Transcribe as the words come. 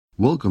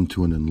Welcome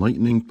to an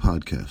enlightening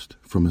podcast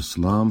from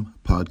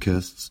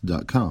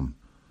islampodcasts.com.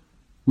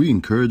 We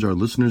encourage our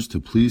listeners to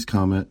please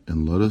comment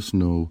and let us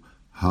know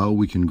how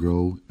we can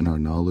grow in our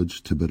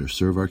knowledge to better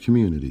serve our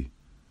community.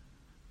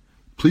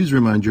 Please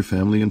remind your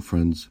family and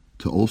friends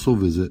to also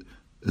visit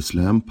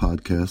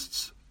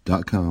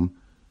islampodcasts.com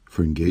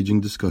for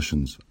engaging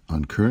discussions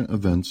on current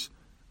events,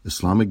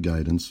 Islamic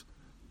guidance,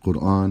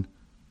 Quran,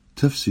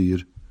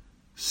 tafsir,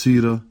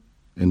 seerah,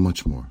 and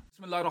much more.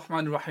 Bismillah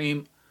ar-Rahman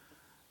ar-Rahim.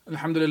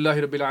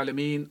 Alhamdulillahi Rabbil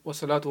Alameen. Wa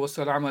salatu wa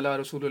salam ala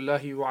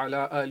Rasulillahi wa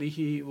ala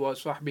alihi wa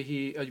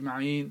sahbihi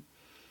ajma'een.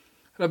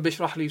 Rabbi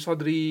shrah li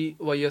sadri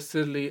wa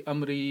yassir li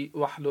amri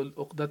wa hlul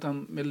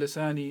uqdatam min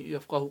lisani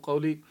yafqahu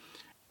qawli.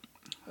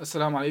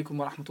 Assalamu alaikum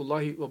wa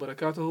rahmatullahi wa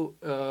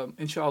barakatuh.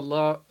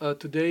 Inshallah,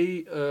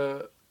 today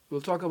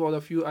we'll talk about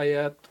a few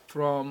ayat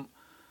from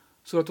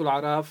Surah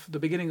Al-A'raf, the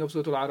beginning of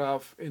Surah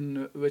Al-A'raf,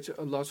 in which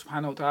Allah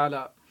subhanahu wa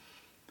ta'ala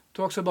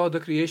talks about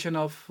the creation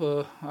of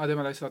Adam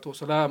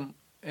alayhi,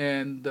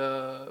 and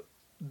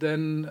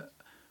then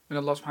when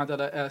Allah subhanahu wa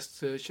ta'ala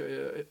asked,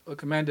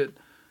 commanded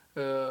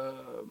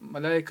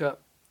Malaika,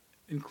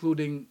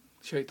 including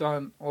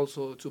Shaitan,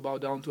 also to bow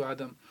down to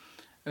Adam.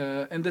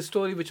 And the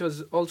story which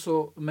was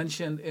also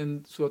mentioned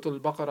in Surah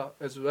Al-Baqarah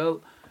as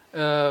well,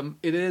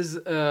 it is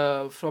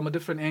from a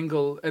different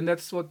angle, and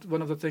that's what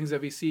one of the things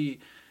that we see.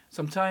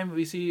 Sometimes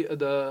we see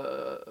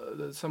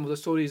some of the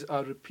stories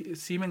are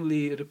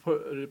seemingly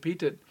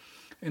repeated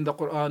in the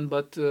Quran,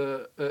 but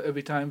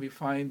every time we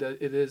find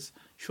that it is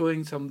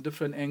showing some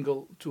different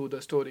angle to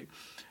the story.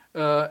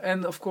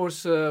 And of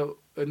course,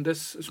 in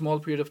this small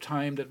period of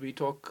time that we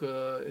talk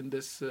in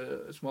this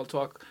small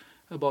talk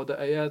about the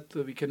ayat,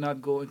 we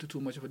cannot go into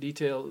too much of a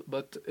detail,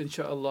 but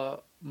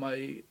inshallah,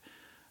 I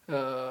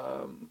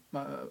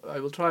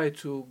will try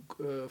to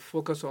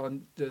focus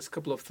on just a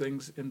couple of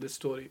things in this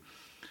story.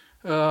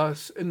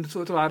 In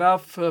Surah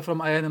Al-A'raf,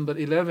 from ayah number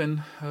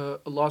 11,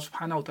 Allah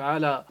subhanahu wa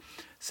ta'ala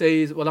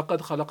says,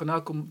 وَلَقَدْ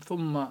خَلَقْنَاكُمْ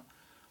ثُمَّ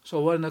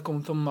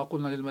صَوَّرْنَاكُمْ ثُمَّ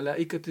قُلْنَا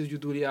لِلْمَلَائِكَةِ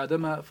اسْجُدُوا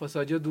لِآدَمَ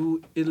فَسَجَدُوا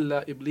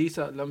إِلَّا إِبْلِيسَ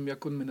لَمْ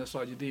يَكُنْ مِنَ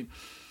السَّاجِدِينَ.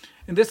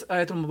 In this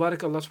ayat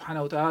al-Mubarak, Allah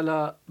subhanahu wa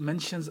ta'ala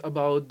mentions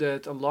about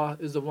that Allah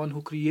is the one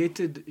who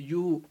created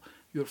you,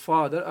 your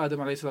father,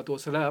 Adam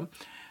alayhi,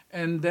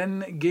 and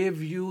then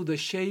gave you the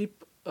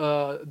shape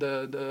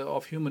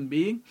of human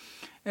being.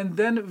 And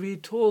then we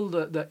told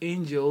the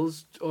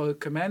angels, or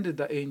commanded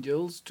the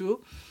angels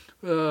to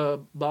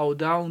bow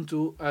down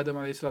to Adam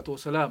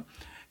alayhi.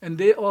 And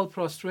they all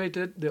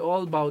prostrated, they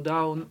all bow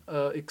down,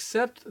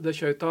 except the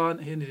Shaitan,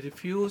 and he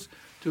refused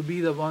to be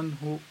the one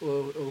who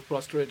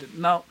prostrated.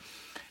 Now,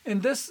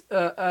 in this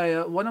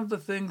ayah, one of the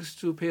things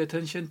to pay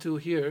attention to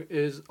here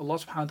is Allah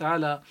subhanahu wa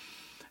ta'ala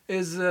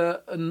is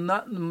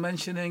not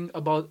mentioning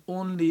about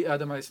only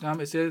Adam alayhi salam.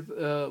 It says,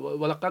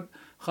 وَلَقَدْ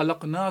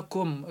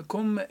خَلَقْنَاكُمْ.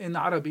 Kum in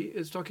Arabic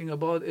is talking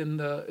about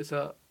it's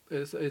a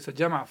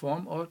jama'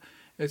 form, or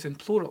it's in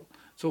plural.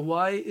 So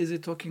why is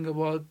it talking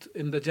about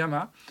in the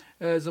jama'?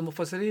 As the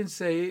Mufassirin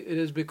say, it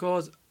is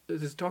because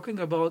it is talking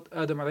about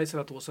Adam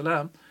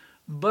alayhi,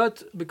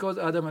 but because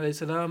Adam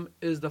alayhi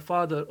is the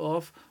father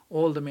of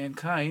all the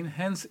mankind,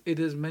 hence it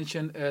is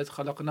mentioned as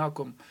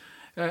خَلَقْنَاكُمْ.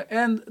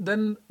 And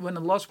then when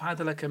Allah subhanahu wa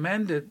ta'ala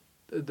commanded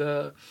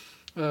the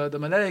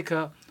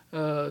Malaika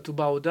to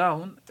bow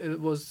down, it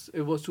was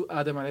to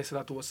Adam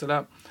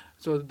alayhi.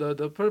 So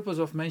the purpose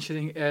of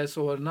mentioning as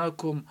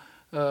وَرْنَاكُمْ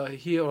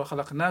here, or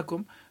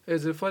خَلَقْنَاكُمْ,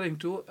 is referring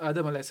to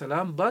Adam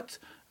alayhi, but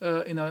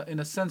in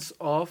a sense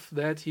of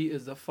that he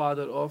is the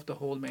father of the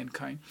whole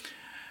mankind.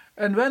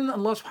 And when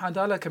Allah subhanahu wa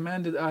ta'ala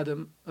commanded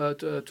Adam to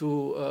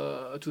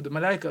the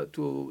Malaika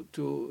to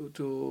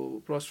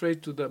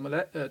prostrate to Adam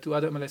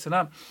alayhi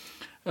salam,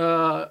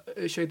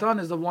 Shaitan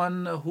is the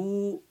one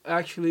who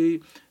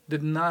actually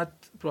did not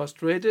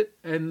prostrate it,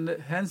 and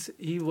hence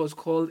he was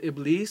called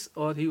Iblis,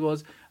 or he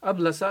was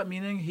ablasa,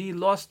 meaning he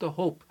lost the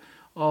hope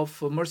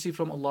of mercy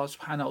from Allah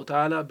subhanahu wa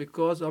ta'ala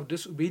because of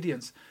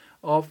disobedience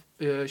of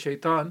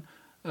Shaitan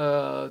to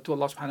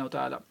Allah subhanahu wa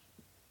ta'ala.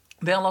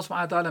 Then Allah subhanahu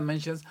wa ta'ala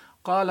mentions,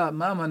 قَالَ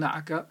مَا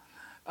مَنَعَكَ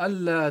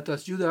أَلَّا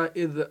تَسْجُدَ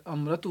إِذْ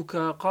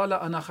أَمْرَتُكَ قَالَ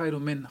أَنَا خَيْرٌ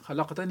مِّنْ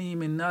خَلَقْتَنِي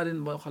مِنْ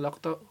نَارٍ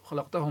وَخَلَقْتَهُ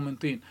مِنْ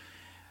طِينٍ.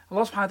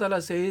 Allah subhanahu wa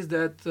ta'ala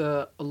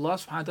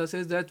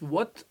says that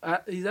what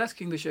he's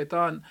asking the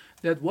Shaitan,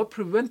 that what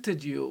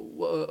prevented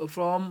you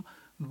from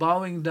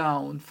bowing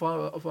down,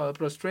 for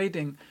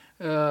prostrating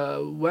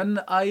when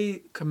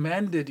I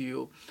commanded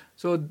you.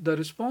 So the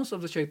response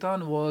of the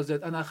Shaitan was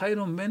that أَنَا خَيْرٌ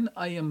مِّنْ,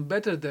 I am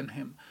better than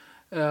him.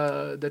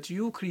 That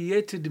you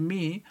created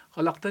me,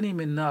 خَلَقْتَنِي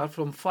مِنْ نَارٍ,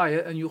 from fire,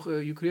 and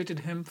you created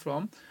him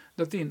from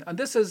the tin. And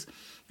this is,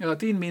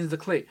 tin means the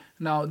clay.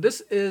 Now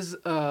this is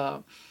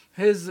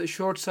his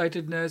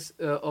short-sightedness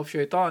of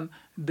Shaitan,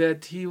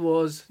 that he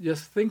was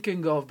just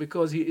thinking of,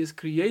 because he is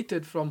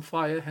created from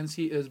fire, hence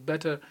he is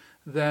better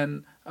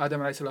than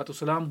Adam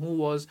alayhi, who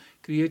was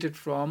created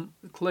from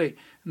clay.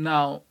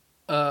 Now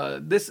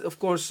this, of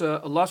course,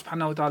 Allah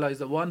subhanahu wa ta'ala is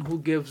the one who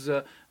gives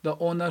the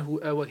honor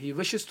whoever he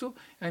wishes to,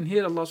 and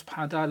here Allah subhanahu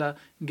wa ta'ala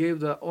gave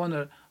the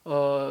honor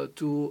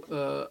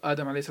to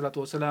Adam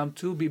alayhi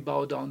to be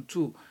bowed down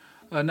to.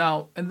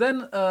 Now, and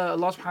then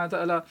Allah subhanahu wa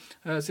ta'ala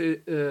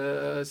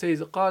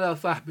says, قَالَ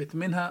فَاهْبِتْ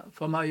مِنْهَا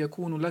فَمَا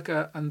يَكُونُ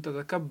لَكَ أَن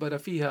تَتَكَبَّرَ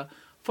فِيهَا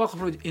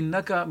فَاخْرُجْ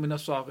إِنَّكَ مِنَ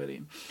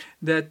الصَّاغِرِينَ.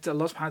 That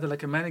Allah subhanahu wa ta'ala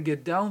commanded,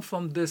 get down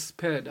from this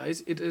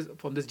paradise, it is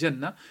from this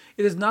Jannah.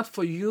 It is not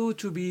for you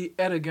to be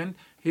arrogant.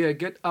 Here,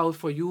 get out,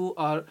 for you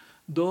are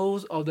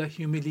those of the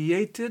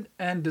humiliated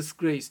and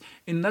disgraced.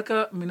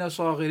 Innaka mina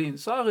saghirin.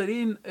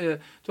 Saghirin,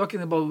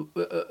 talking about,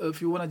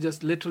 if you want to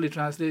just literally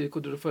translate, it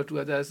could refer to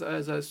it as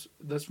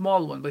the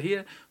small one. But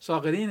here,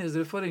 saghirin is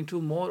referring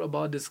to more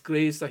about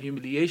disgrace, the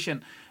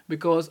humiliation,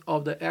 because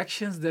of the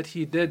actions that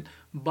he did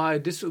by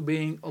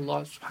disobeying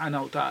Allah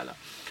subhanahu wa ta'ala.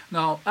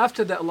 Now,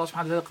 after that, Allah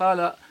subhanahu wa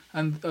ta'ala,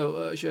 and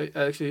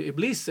actually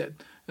Iblis said,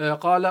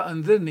 قَالَ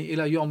أَنذِرْنِي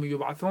إِلَى يَوْمِ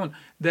يُبْعَثُونَ,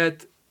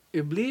 that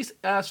Iblis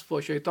asked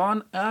for,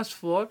 Shaitan asked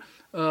for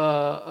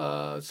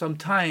some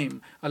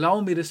time,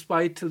 allow me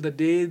respite till the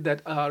day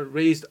that are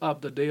raised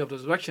up, the day of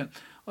resurrection.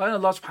 And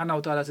Allah subhanahu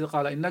wa ta'ala said,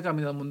 قَالَ إِنَّكَ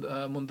مِنَ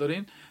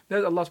الْمُنذَرِينَ,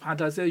 that Allah subhanahu wa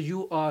ta'ala says,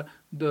 you are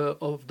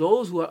of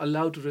those who are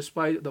allowed to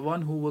respite, the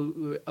one who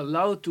will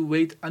allow to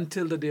wait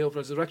until the day of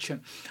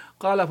resurrection.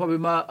 قَالَ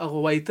فَبِمَا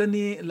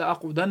أَغْوَيْتَنِي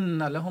لَأَقْعُدَنَّ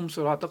لَهُمْ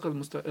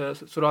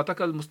صِرَاطَكَ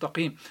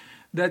الْمُسْتَقِيمَ.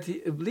 That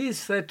Iblis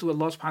said to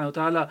Allah subhanahu wa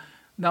ta'ala,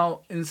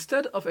 now,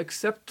 instead of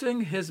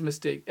accepting his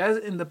mistake, as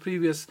in the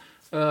previous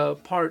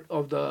part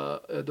of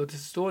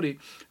this story,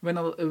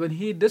 when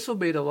he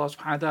disobeyed Allah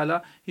subhanahu wa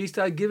ta'ala, he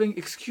started giving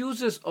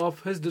excuses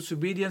of his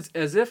disobedience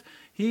as if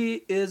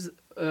he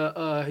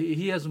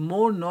has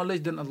more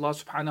knowledge than Allah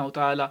subhanahu wa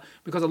ta'ala,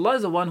 because Allah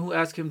is the one who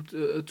asked him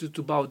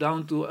to bow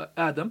down to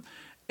Adam,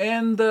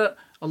 and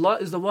Allah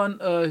is the one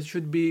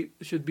should be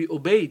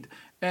obeyed.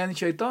 And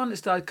Shaitan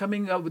started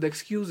coming up with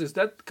excuses.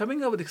 That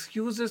coming up with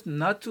excuses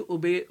not to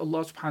obey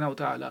Allah subhanahu wa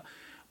ta'ala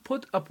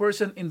put a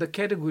person in the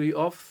category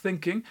of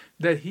thinking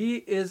that he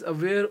is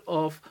aware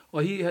of,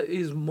 or he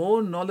is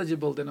more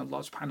knowledgeable than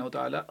Allah subhanahu wa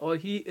ta'ala, or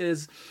he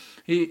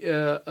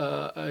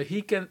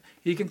can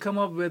come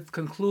up with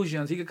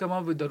conclusions, he can come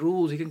up with the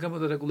rules, he can come up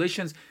with the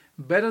regulations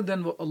better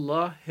than what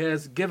Allah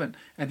has given.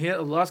 And here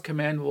Allah's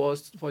command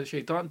was for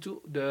Shaitan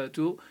to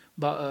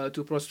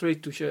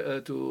prostrate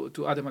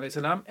to Adam alayhi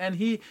salam, and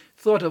he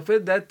thought of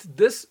it that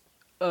this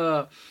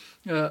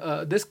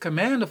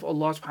command of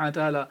Allah subhanahu wa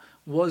ta'ala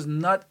was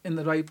not in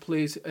the right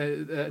place.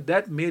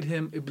 That made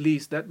him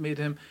Iblis, that made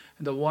him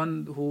the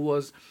one who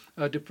was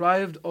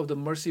deprived of the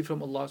mercy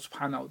from Allah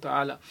subhanahu wa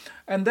ta'ala.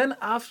 And then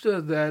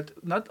after that,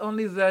 not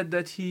only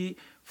that he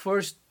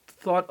first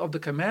thought of the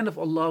command of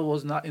Allah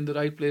was not in the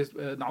right place,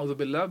 na'udhu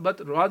billah,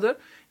 but rather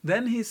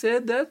then he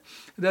said that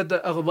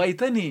the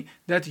aghwaytani,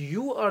 that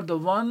you are the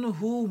one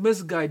who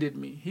misguided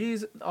me.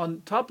 He's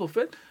on top of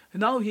it.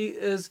 Now he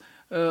is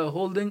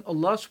holding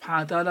Allah subhanahu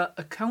wa ta'ala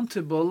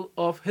accountable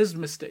of his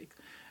mistake.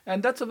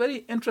 And that's a very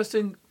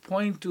interesting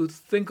point to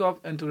think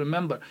of and to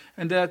remember.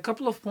 And there are a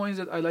couple of points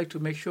that I like to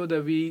make sure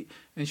that we,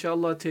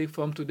 inshallah, take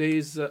from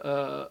today's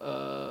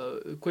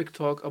quick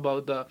talk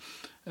about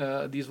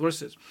these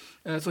verses.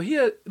 So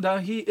here, now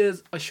he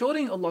is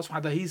assuring Allah subhanahu wa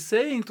ta'ala, he's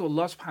saying to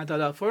Allah subhanahu wa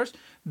ta'ala first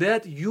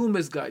that you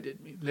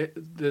misguided me.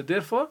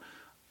 Therefore,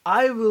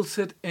 I will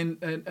sit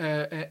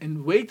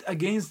and wait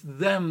against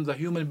them, the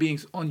human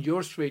beings, on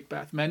your straight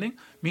path. Meaning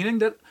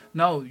that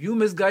now you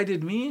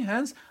misguided me,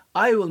 hence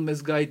I will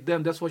misguide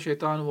them. That's what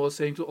Shaitan was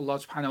saying to Allah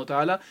subhanahu wa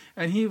ta'ala.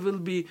 And he will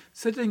be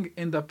sitting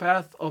in the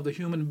path of the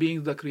human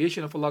beings, the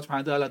creation of Allah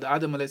subhanahu wa ta'ala, the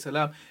Adam alayhi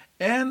salam,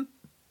 and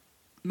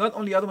not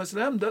only Adam alayhi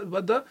salam,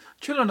 but the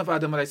children of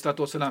Adam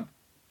alayhi salam.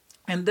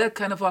 And that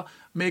kind of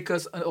make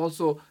us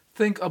also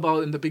think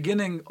about in the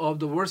beginning of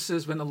the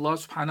verses when Allah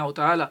subhanahu wa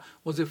ta'ala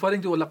was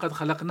referring to وَلَقَدْ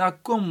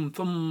خَلَقْنَاكُمْ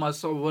ثُمَّ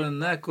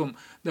صَوَّرْنَاكُمْ,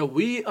 that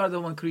we are the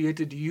one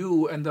created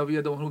you and that we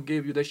are the one who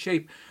gave you the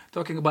shape,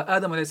 talking about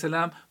Adam alayhi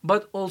salam,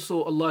 but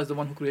also Allah is the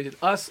one who created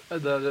us,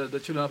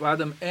 the children of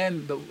Adam,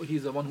 and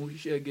he's the one who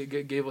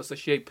gave us the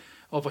shape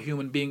of a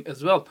human being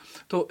as well.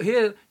 So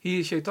here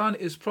Shaitan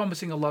is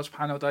promising Allah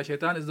subhanahu wa ta'ala,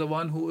 Shaitan is the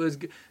one who is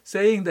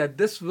saying that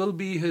this will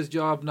be his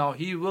job now.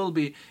 He will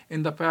be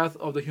in the path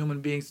of the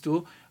human beings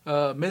to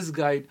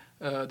misguide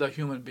the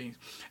human beings.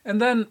 And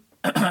then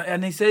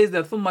and he says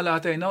that ثُمَّ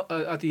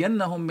لَأَتِيَنَّهُمْ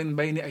مِنْ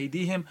بَيْنِ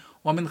أَيْدِيهِمْ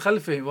وَمِنْ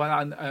خَلْفِهِمْ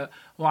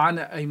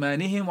وَعَنْ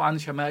أَيْمَانِهِمْ وَعَنْ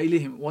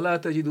شَمَائِلِهِمْ وَلَا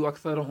تَجِدُ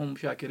أَكْثَرَهُمْ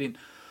شَاكِرِينَ.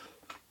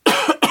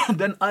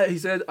 Then he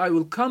said, I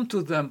will come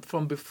to them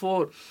from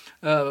before,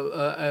 بَيْنَ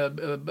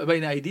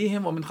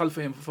أَيْدِيهِمْ وَمِنْ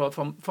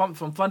خَلْفِهِمْ,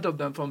 from front of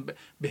them, from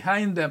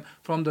behind them,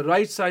 from the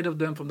right side of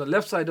them, from the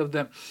left side of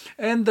them.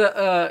 And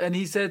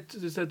he said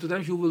to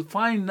them, you will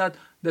find not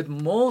that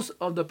most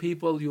of the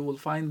people, you will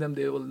find them,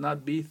 they will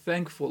not be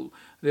thankful.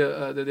 They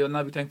will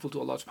not be thankful to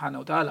Allah subhanahu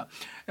wa ta'ala.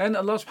 And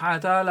Allah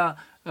subhanahu wa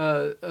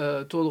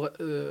ta'ala told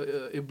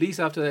Iblis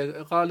after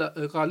that,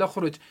 قال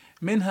اخرج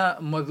منها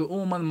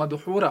مذءوما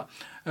مدحورا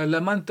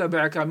لمن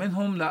تبعك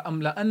منهم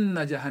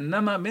لأملأن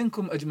جهنم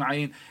منكم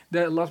أجمعين.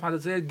 That Allah subhanahu wa ta'ala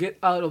said, get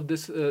out of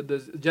this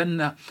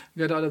Jannah,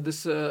 get out of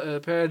this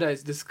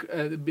paradise, this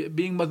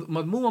being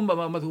madhura,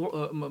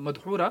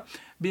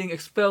 being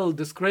expelled,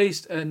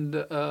 disgraced, and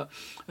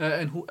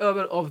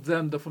whoever of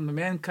them from the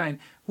mankind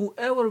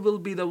whoever will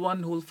be the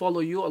one who will follow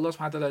you, Allah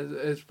subhanahu wa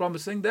ta'ala is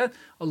promising that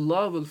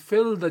Allah will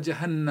fill the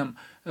Jahannam,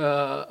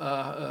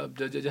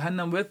 the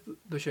Jahannam with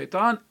the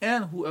Shaitan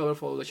and whoever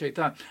follows the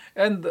Shaitan.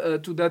 And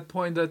to that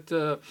point,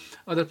 that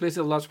other places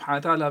Allah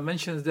subhanahu wa ta'ala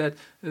mentions that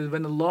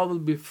when Allah will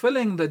be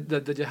filling the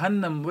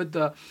Jahannam with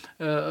the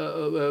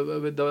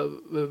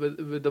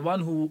one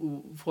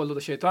who follow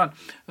the Shaitan,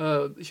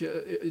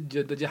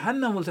 the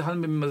Jahannam will say, Hal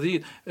min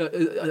mazid,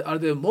 are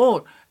there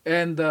more?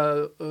 And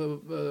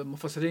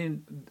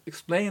Mufassirin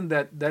explain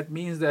that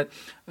means that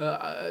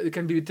it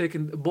can be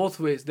taken both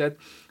ways, that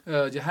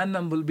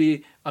Jahannam will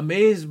be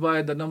amazed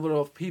by the number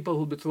of people who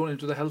will be thrown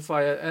into the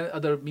hellfire, and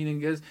other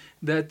meaning is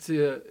that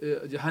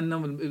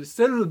Jahannam will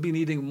still be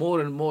needing more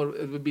and more.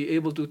 It will be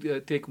able to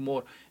take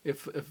more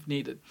if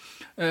needed.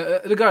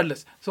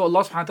 Regardless, so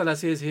Allah subhanahu wa ta'ala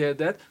says here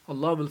that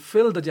Allah will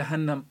fill the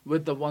Jahannam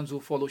with the ones who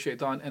follow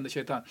Shaitan and the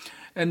Shaitan.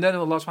 And then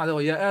Allah subhanahu wa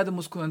ta'ala, Ya Adam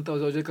uskun anta wa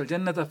zawjaka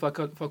al-jannata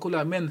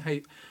fakula min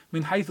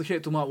haythu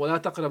shi'tuma wa la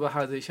taqraba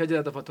hadhihi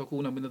shajarata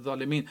fatakuna min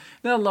adh-dhalimin.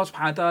 Then Allah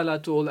subhanahu wa ta'ala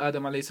told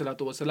Adam alayhi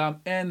salatu wasalam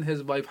and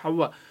his wife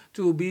Hawa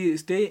to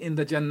stay in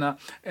the Jannah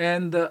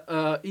and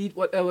eat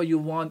whatever you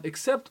want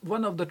except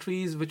one of the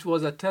trees, which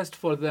was a test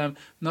for them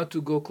not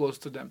to go close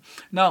to them.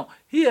 Now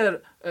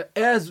here,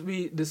 as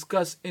we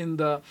discussed in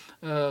the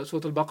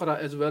Surah Al-Baqarah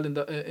as well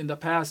in the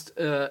past,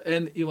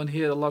 and even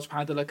here Allah subhanahu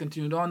wa ta'ala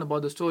continued on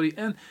about the story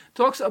and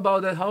talks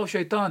about that how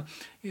Shaitan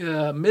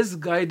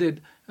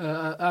misguided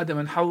Adam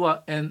and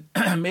Hawa and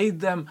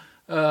made them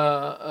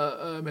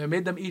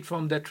eat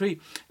from that tree,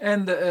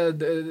 and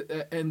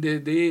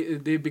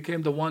they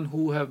became the one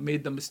who have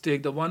made the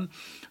mistake, the one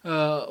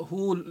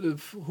who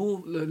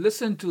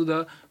listened to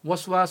the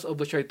waswas of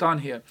the Shaitan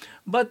here.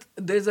 But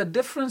there's a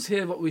difference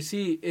here. What we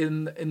see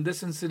in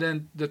this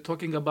incident, they're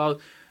talking about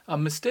a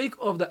mistake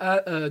of the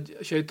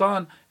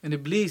Shaitan and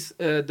Iblis,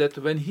 that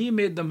when he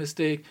made the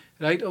mistake,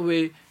 right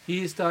away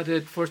he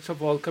started first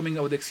of all coming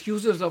up with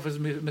excuses of his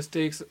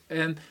mistakes,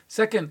 and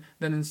second,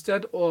 then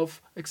instead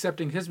of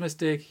accepting his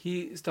mistake,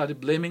 he started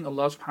blaming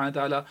Allah subhanahu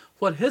wa ta'ala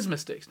for his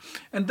mistakes.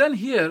 And then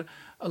here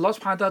Allah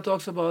subhanahu wa ta'ala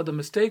talks about the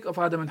mistake of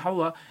Adam and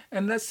Hawa,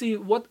 and let's see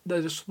what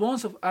the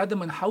response of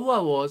Adam and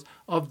Hawa was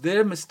of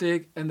their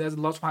mistake. And as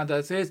Allah subhanahu wa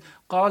ta'ala says,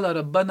 قَالَ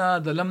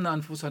رَبَّنَا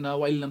ظَلَمْنَا أَنفُسَنَا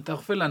وَإِن لَمْ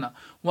تَغْفِرْ لَنَا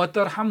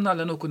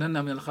وَتَرْحَمْنَا لَنُكُنَنَّ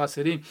مِنَ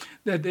الْخَاسِرِينَ.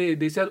 That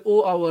they said,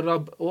 O our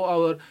Rabb, O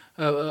our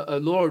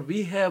Lord,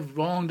 we have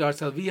wronged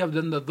ourselves, we have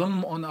done the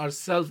dhulm on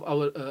ourselves,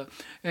 وَإِن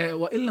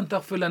لَمْ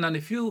تَغْفِرْ لَنَا, and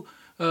if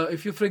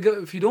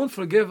you don't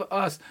forgive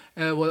us,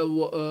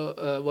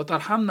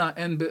 وَتَرْحَمْنَا,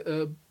 and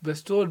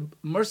bestowed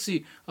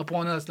mercy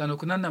upon us, لَنُكُنَنَّ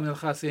مِنَ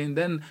الْخَاسِرِينَ,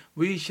 then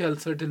we shall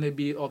certainly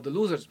be of the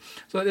losers.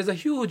 So there's a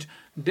huge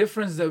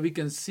difference that we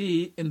can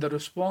see in the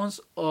response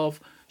of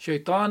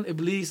Shaitan,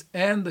 Iblis,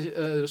 and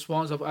the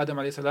response of Adam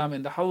alayhi salam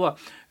and the Hawa.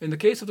 In the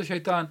case of the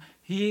Shaitan,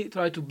 he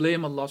tried to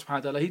blame Allah subhanahu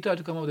wa ta'ala. He tried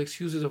to come up with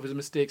excuses of his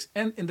mistakes.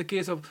 And in the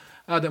case of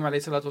Adam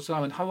alayhi salatu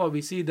wasalam and Hawa,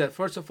 we see that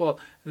first of all,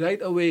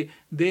 right away,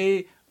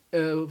 they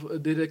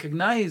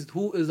recognized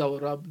who is our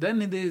Rabb. Then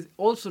they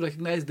also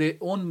recognize their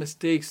own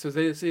mistakes. So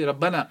they say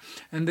Rabbana,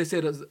 and they say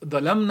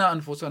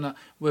Dhalamna anfusana,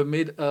 we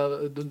made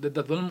the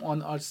dhulm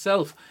on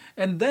ourselves.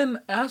 And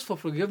then ask for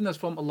forgiveness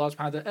from Allah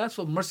subhanahu wa ta'ala, ask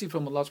for mercy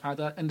from Allah subhanahu wa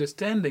ta'ala,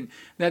 understanding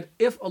that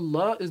if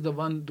Allah is the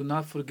one, do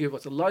not forgive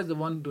us, Allah is the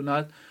one, do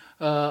not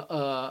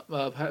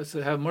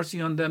have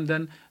mercy on them,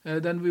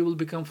 then we will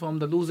become from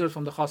the losers,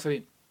 from the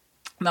khasirin.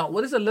 Now,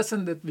 what is a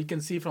lesson that we can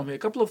see from here? A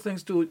couple of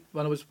things to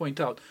one of us point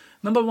out.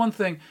 Number one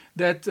thing,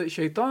 that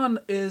Shaitan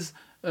is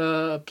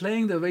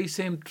playing the very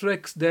same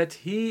tricks that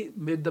he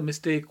made the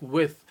mistake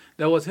with.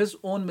 That was his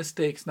own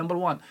mistakes. Number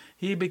one,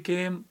 he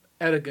became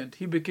arrogant.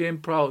 He became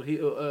proud. He,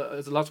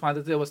 as Allah subhanahu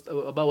wa ta'ala was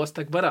about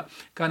wastakbara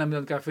kana min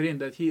al-kafirin,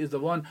 that he is the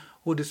one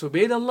who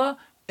disobeyed Allah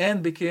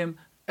and became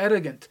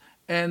arrogant.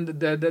 And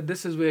that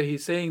this is where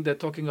he's saying that,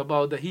 talking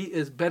about that he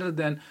is better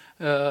than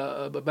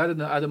Adam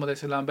alayhi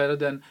salam, better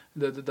than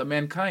the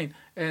mankind,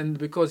 and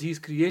because he's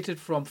created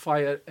from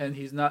fire and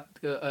he's not,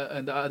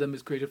 and the Adam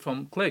is created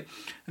from clay.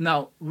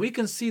 Now we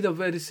can see the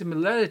very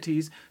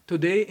similarities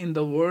today in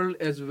the world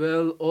as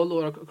well, all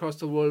over across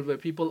the world, where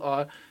people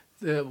are.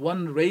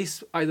 One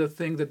race either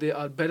think that they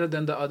are better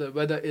than the other,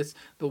 whether it's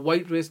the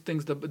white race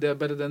thinks that they are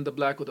better than the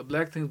black, or the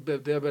black thinks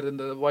they are better than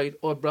the white,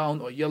 or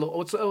brown, or yellow, or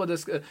whatsoever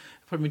this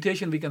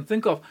permutation we can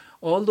think of.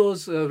 All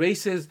those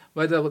races,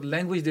 whether what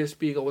language they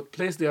speak or what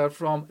place they are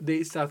from,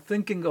 they start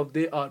thinking of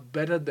they are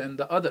better than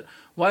the other.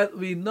 While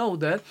we know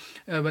that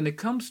when it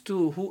comes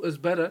to who is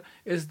better,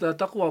 is the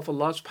taqwa of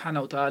Allah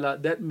subhanahu wa ta'ala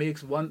that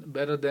makes one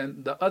better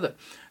than the other.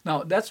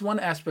 Now that's one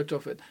aspect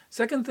of it.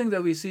 Second thing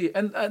that we see,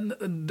 and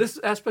this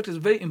aspect is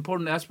very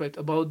important aspect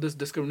about this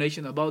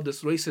discrimination, about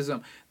this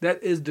racism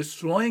that is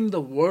destroying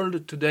the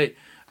world today.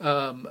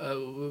 And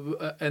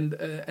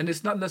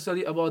it's not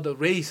necessarily about the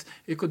race.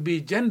 It could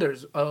be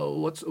genders,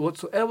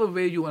 whatsoever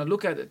way you want to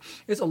look at it.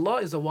 It's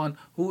Allah is the one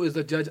who is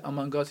the judge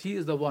among us. He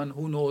is the one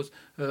who knows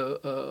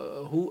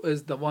who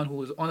is the one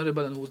who is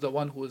honorable and who is the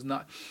one who is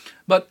not.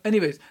 But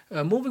anyways,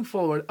 moving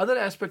forward, other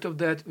aspect of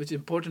that which is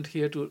important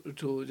here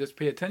to just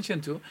pay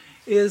attention to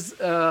is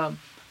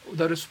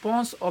the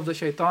response of the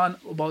Shaitan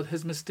about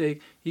his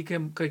mistake, he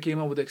came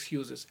up with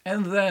excuses.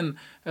 And then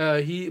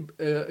he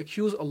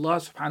accused Allah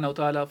subhanahu wa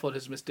ta'ala for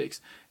his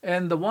mistakes.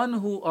 And the one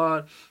who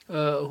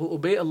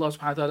obey Allah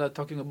subhanahu wa ta'ala,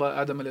 talking about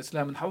Adam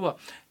alayhi and Hawa,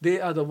 they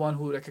are the one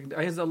who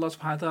recognize Allah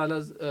subhanahu wa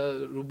ta'ala's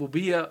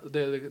rububiyyah,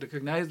 they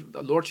recognize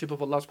the lordship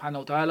of Allah subhanahu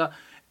wa ta'ala,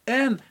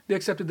 and they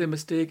accepted their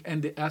mistake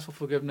and they asked for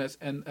forgiveness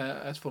and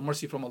asked for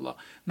mercy from Allah.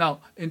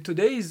 Now, in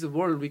today's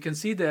world, we can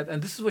see that,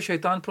 and this is what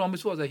Shaitan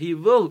promised was, that he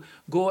will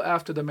go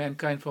after the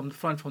mankind from the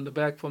front, from the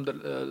back, from the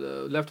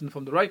left and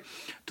from the right,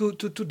 to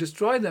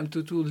destroy them,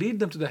 to lead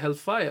them to the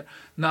hellfire.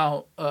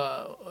 Now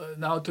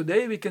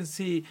today we can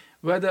see,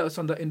 whether it's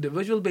on the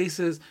individual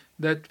basis,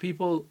 that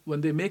people,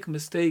 when they make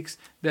mistakes,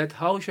 that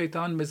how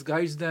Shaitan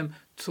misguides them.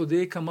 So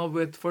they come up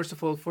with, first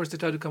they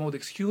try to come up with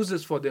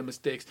excuses for their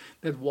mistakes,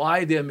 that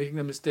why they are making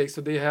the mistakes.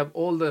 So they have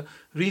all the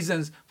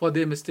reasons for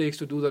their mistakes,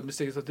 to do the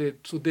mistakes.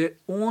 So their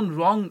own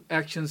wrong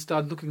actions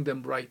start looking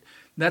them right.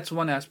 That's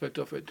one aspect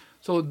of it.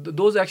 So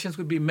those actions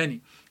could be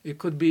many. It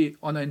could be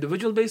on an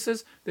individual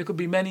basis. There could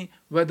be many,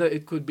 whether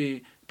it could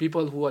be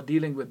people who are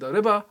dealing with the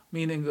riba,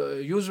 meaning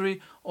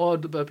usury, or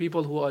the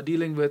people who are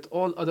dealing with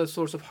all other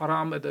sorts of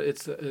haram, whether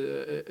it's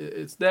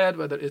that,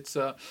 whether it's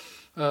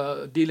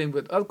dealing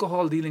with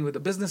alcohol, dealing with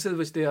the businesses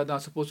which they are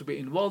not supposed to be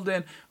involved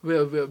in,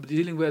 we're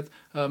dealing with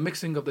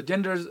mixing of the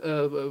genders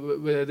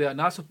where they are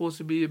not supposed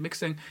to be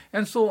mixing,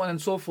 and so on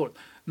and so forth.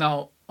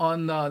 Now,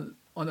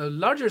 on a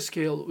larger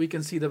scale, we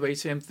can see the very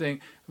same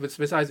thing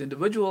besides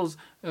individuals.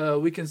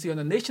 We can see on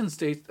a nation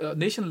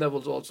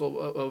levels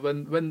also,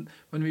 when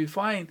we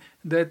find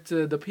that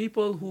the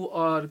people who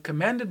are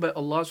commanded by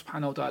Allah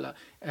subhanahu wa ta'ala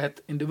at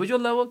individual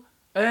level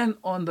and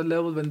on the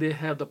level when they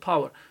have the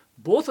power,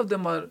 both of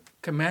them are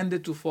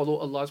commanded to follow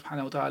Allah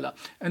subhanahu wa ta'ala.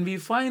 And we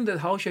find that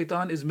how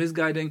Shaitan is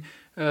misguiding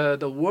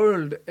the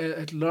world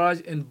at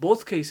large in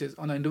both cases,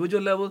 on an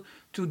individual level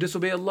to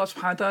disobey Allah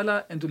subhanahu wa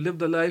ta'ala and to live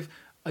the life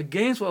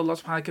against what Allah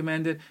subhanahu wa ta'ala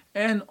commanded,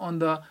 and on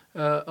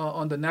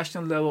the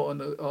national level,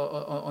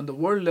 on the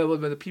world level,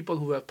 where the people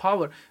who have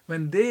power,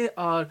 when they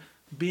are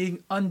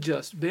being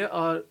unjust, they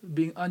are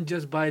being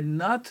unjust by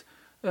not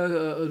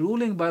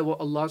ruling by what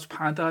Allah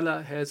subhanahu wa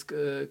ta'ala has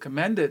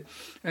commanded,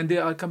 and they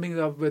are coming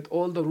up with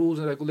all the rules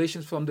and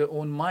regulations from their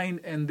own mind,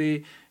 and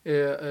they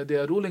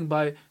are ruling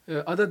by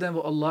other than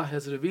what Allah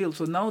has revealed.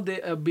 So now they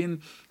are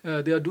doing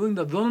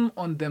the dhulm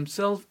on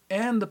themselves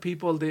and the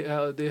people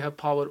they have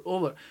power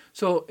over.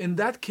 So in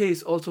that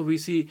case also we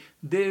see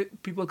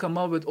people come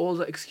up with all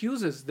the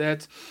excuses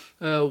that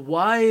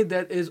why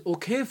that is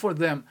okay for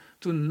them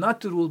to not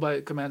to rule by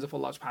commands of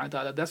Allah subhanahu wa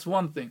ta'ala. That's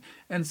one thing.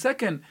 And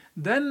second,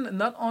 then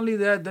not only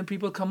that, then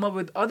people come up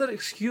with other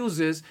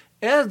excuses,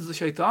 as the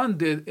Shaitan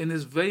did in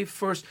his very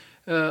first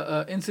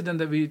incident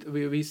that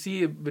we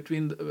see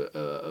between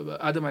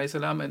Adam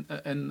alayhi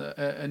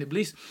and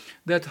Iblis,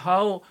 that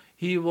how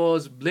he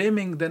was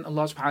blaming then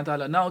Allah subhanahu wa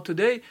ta'ala. Now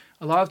today,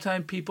 a lot of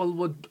time people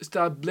would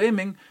start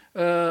blaming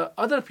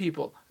other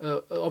people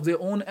of their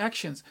own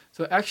actions.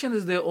 So action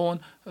is their own.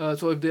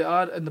 So if they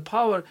are in the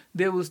power,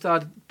 they will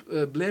start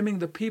blaming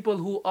the people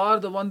who are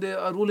the one they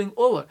are ruling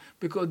over,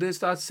 because they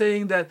start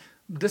saying that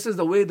this is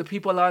the way the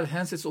people are,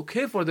 hence it's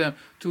okay for them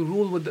to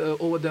rule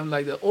over them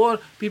like that. Or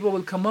people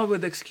will come up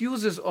with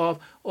excuses of,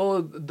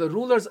 oh, the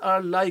rulers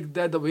are like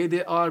that the way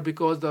they are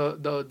because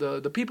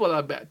the people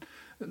are bad.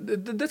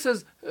 This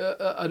is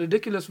a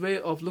ridiculous way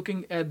of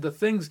looking at the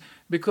things,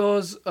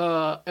 because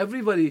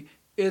everybody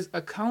is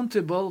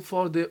accountable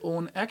for their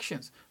own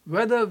actions,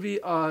 whether we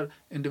are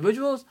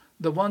individuals,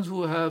 the ones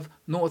who have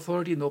no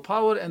authority, no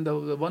power, and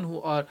the one who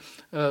are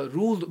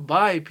ruled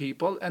by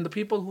people, and the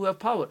people who have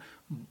power.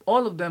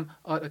 All of them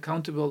are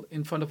accountable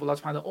in front of Allah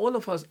subhanahu wa ta'ala. All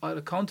of us are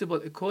accountable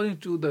according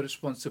to the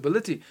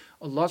responsibility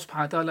Allah subhanahu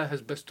wa ta'ala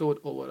has bestowed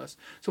over us.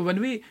 So when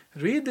we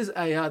read this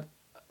ayat,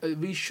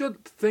 we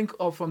should think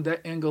of from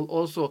that angle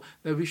also,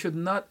 that we should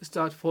not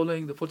start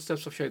following the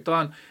footsteps of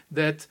Shaitan,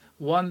 that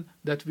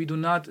we do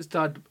not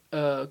start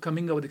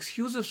coming up with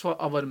excuses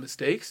for our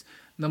mistakes.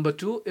 Number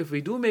two, if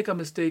we do make a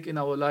mistake in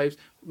our lives,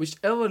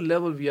 whichever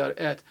level we are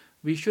at,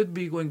 we should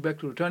be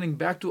returning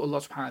back to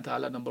Allah subhanahu wa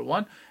ta'ala, number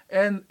one,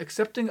 and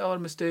accepting our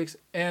mistakes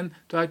and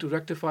try to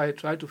rectify it,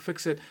 try to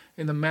fix it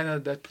in the manner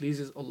that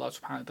pleases Allah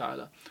subhanahu wa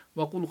ta'ala.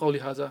 وَقُولُ قَوْلِ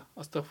هَذَا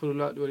أَسْتَغْفِرُ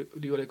اللَّهَ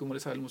لِي وَلَكُمْ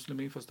وَلِسَائِرِ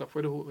الْمُسْلِمِينَ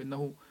فَاسْتَغْفِرُوهُ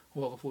إِنَّهُ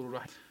هُوَ غَفُورٌ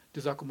رَحِيمٌ.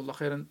 جزاكم الله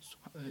خيرا.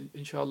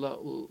 Inshallah.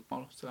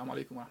 Assalamu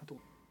alaikum wa rahmatullah.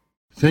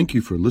 Thank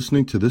you for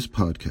listening to this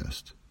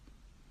podcast.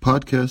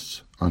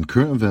 Podcasts on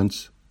current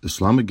events,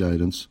 Islamic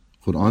guidance,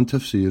 Quran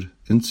tafsir,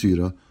 and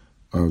seerah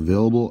are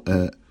available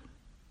at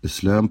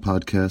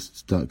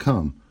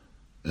islampodcasts.com,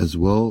 as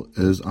well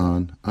as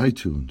on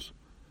iTunes.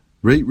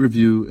 Rate,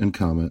 review, and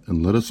comment,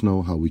 and let us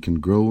know how we can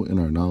grow in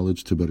our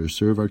knowledge to better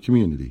serve our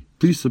community.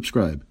 Please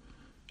subscribe,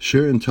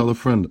 share, and tell a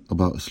friend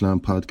about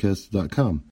islampodcasts.com.